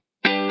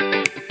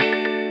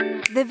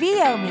The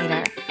VO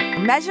Meter,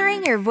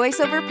 measuring your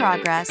voiceover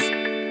progress.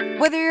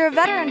 Whether you're a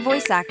veteran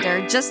voice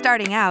actor just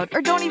starting out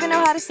or don't even know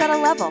how to set a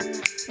level,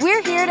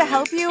 we're here to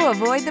help you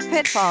avoid the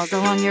pitfalls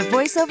along your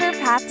voiceover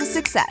path to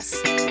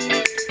success.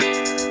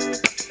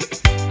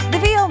 The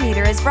VO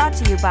Meter is brought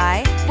to you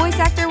by Voice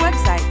Actor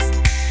Websites,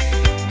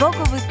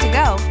 Vocal Booth to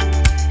Go,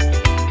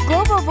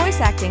 Global Voice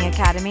Acting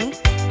Academy,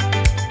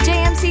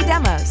 JMC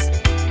Demos,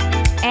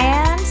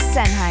 and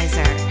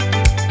Sennheiser.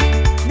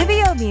 The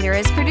VO Meter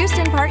is produced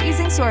in part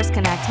using Source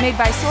Connect, made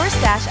by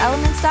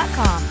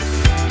source-elements.com.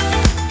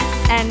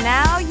 And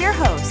now, your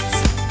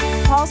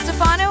hosts, Paul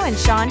Stefano and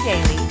Sean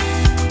Daly.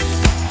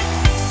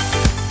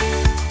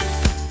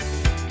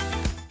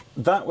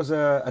 That was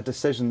a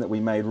decision that we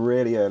made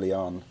really early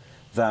on,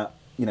 that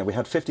we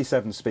had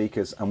 57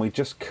 speakers and we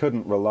just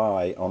couldn't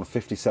rely on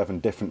 57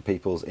 different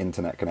people's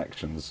internet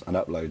connections and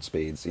upload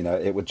speeds.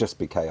 It would just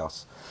be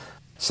chaos.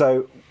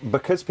 So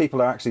because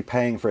people are actually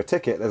paying for a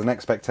ticket, there's an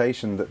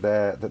expectation that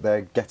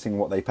they're getting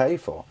what they pay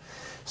for.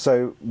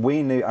 So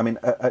we knew,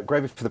 at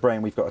Gravy for the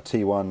Brain, we've got a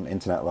T1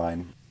 internet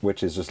line,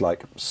 which is just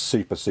like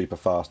super, super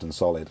fast and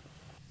solid.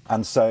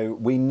 And so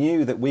we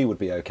knew that we would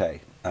be okay.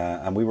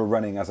 And we were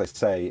running, as I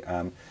say,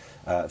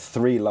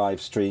 3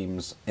 live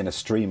streams in a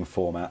stream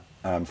format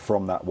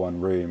from that one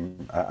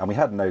room. And we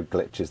had no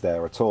glitches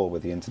there at all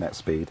with the internet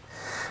speed.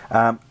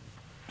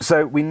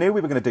 So we knew we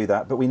were going to do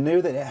that, but we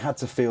knew that it had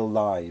to feel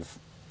live.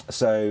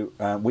 So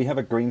we have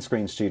a green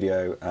screen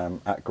studio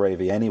at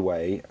Gravy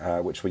anyway,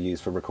 which we use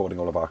for recording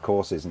all of our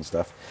courses and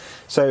stuff.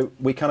 So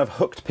we kind of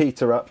hooked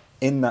Peter up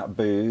in that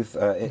booth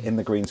in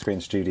the green screen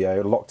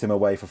studio, locked him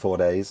away for 4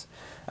 days,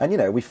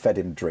 and we fed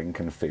him drink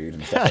and food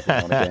and stuff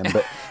every now and again.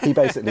 But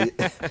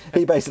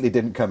he basically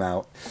didn't come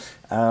out.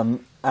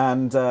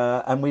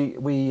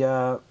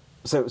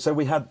 So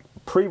we had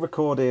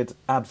pre-recorded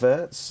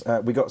adverts.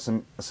 We got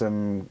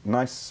some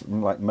nice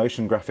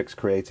motion graphics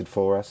created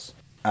for us.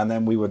 And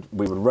then we would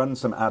run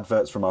some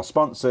adverts from our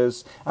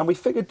sponsors, and we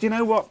figured,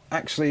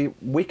 actually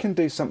we can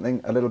do something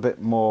a little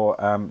bit more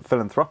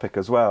philanthropic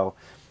as well.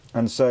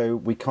 And so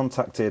we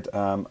contacted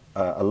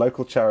a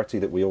local charity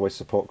that we always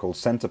support called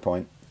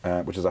Centrepoint,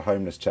 which is a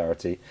homeless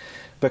charity,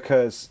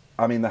 because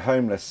the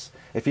homeless,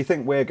 if you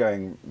think we're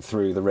going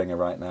through the ringer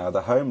right now,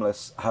 the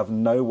homeless have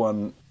no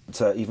one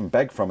to even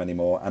beg from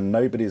anymore, and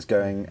nobody's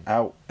going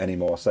out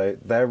anymore, so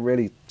they're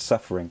really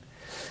suffering.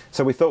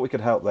 So we thought we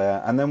could help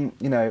there, and then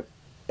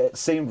it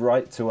seemed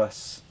right to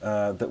us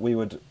that we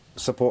would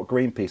support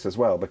Greenpeace as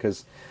well,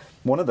 because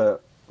one of the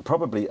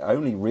probably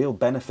only real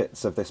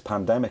benefits of this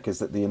pandemic is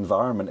that the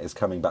environment is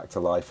coming back to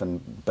life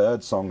and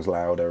bird songs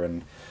louder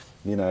and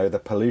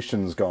the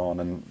pollution's gone,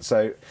 and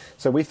so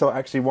we thought,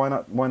 actually, why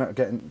not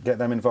get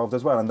them involved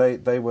as well, and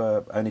they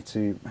were only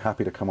too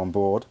happy to come on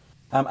board.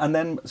 And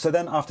then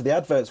after the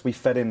adverts, we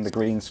fed in the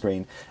green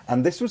screen,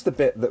 and this was the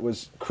bit that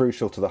was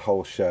crucial to the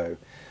whole show,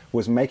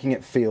 was making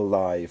it feel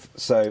live.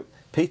 So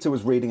Peter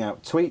was reading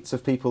out tweets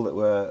of people that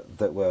were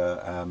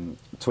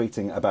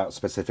tweeting about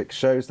specific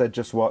shows they'd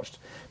just watched.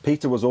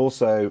 Peter was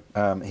also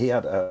he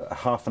had a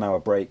half an hour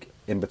break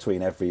in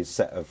between every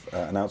set of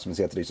announcements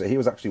he had to do. So he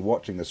was actually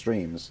watching the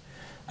streams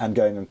and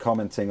going and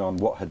commenting on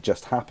what had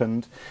just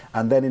happened,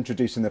 and then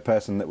introducing the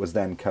person that was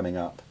then coming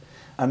up.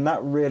 And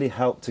that really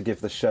helped to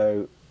give the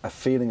show a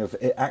feeling of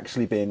it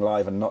actually being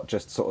live and not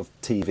just sort of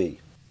TV.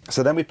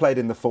 So then we played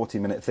in the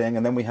 40-minute thing,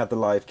 and then we had the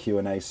live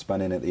Q&A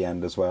spun in at the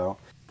end as well.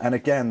 And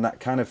again, that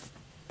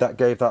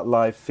gave that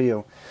live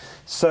feel.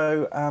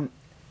 So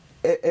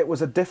it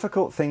was a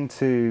difficult thing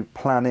to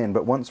plan in,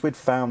 but once we'd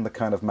found the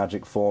kind of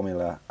magic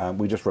formula,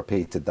 we just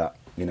repeated that,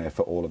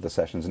 for all of the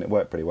sessions, and it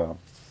worked pretty well.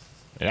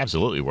 It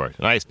absolutely worked.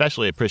 And I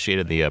especially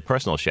appreciated the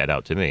personal shout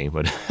out to me,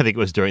 but I think it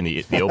was during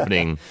the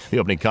opening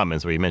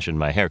comments where you mentioned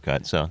my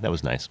haircut, so that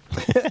was nice.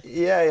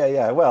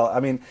 Yeah.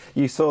 Well,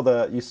 you saw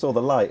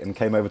the light and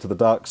came over to the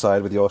dark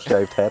side with your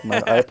shaved head, and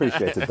I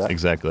appreciated that.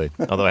 Exactly.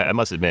 Although I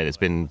must admit, it's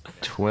been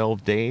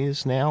 12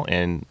 days now,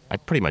 and I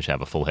pretty much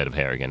have a full head of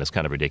hair again. It's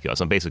kind of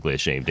ridiculous. I'm basically a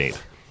shaved ape.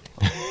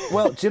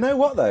 Well, do you know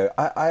what, though?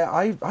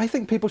 I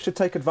think people should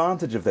take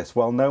advantage of this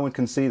while no one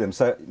can see them.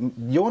 So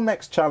your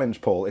next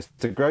challenge, Paul, is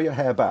to grow your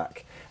hair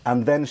back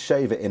and then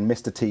shave it in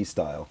Mr. T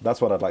style. That's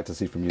what I'd like to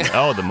see from you.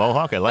 Oh, the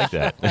mohawk? I like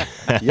that.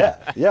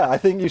 Yeah, I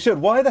think you should.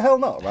 Why the hell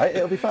not, right?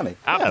 It'll be funny.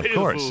 Yeah, of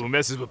course.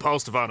 Messes with Paul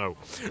Stefano.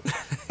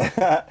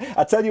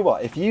 I tell you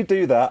what, if you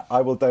do that,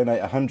 I will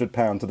donate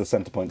 £100 to the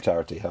Centrepoint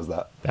charity. How's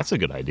that? That's a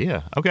good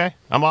idea. Okay,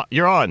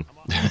 you're on.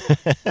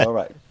 All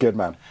right, good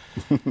man.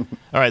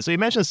 All right, so you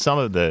mentioned some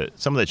of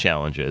the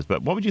challenges,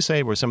 but what would you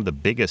say were some of the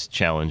biggest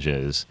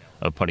challenges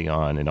of putting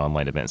on an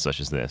online event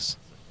such as this?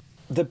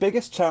 The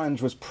biggest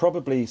challenge was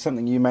probably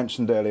something you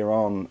mentioned earlier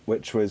on,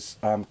 which was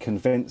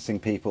convincing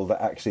people that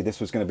actually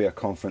this was going to be a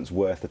conference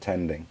worth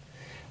attending.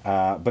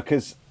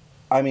 Because,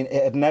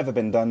 it had never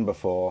been done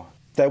before.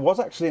 There was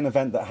actually an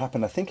event that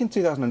happened, I think in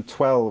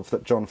 2012,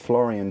 that John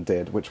Florian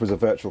did, which was a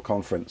virtual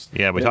conference.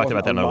 Yeah, we talked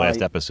about that in our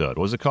last episode.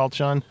 What was it called,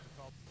 Sean?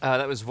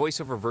 That was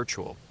VoiceOver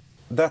Virtual.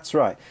 That's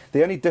right.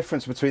 The only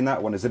difference between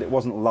that one is that it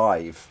wasn't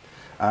live.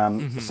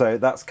 So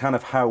that's kind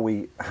of how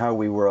we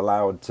were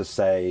allowed to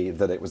say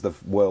that it was the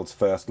world's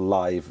first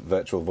live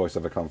virtual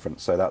voiceover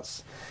conference. So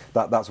that's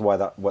why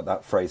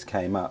that phrase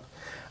came up.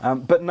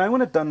 But no one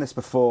had done this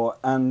before,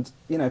 and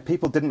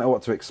people didn't know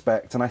what to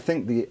expect. And I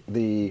think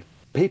the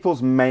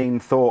people's main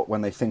thought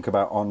when they think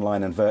about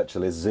online and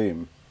virtual is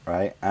Zoom,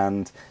 right?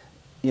 And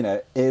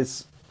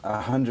is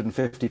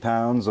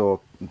 £150 or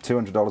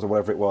 $200 or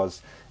whatever it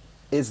was,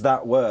 is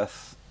that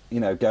worth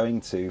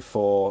going to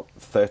for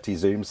 30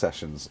 Zoom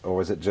sessions,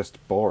 or is it just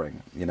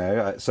boring?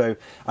 So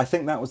I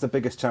think that was the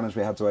biggest challenge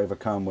we had to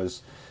overcome,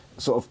 was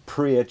sort of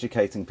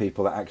pre-educating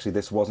people that actually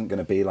this wasn't going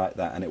to be like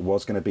that, and it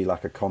was going to be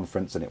like a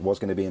conference, and it was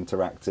going to be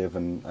interactive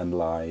and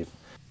live.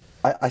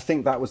 I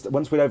think that was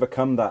once we'd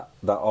overcome that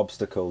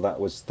obstacle, that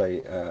was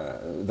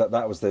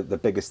the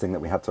biggest thing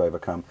that we had to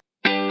overcome.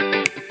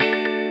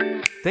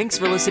 Thanks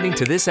for listening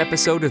to this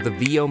episode of the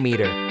VO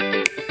Meter.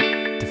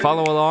 To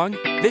follow along,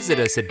 visit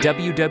us at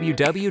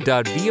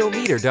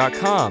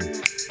www.vometer.com.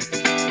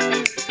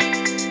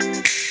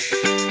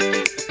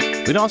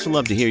 We'd also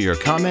love to hear your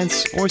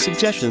comments or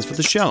suggestions for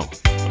the show.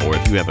 Or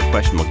if you have a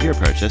questionable gear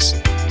purchase,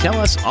 tell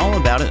us all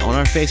about it on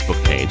our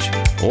Facebook page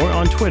or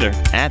on Twitter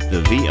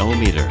 @the VO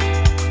Meter.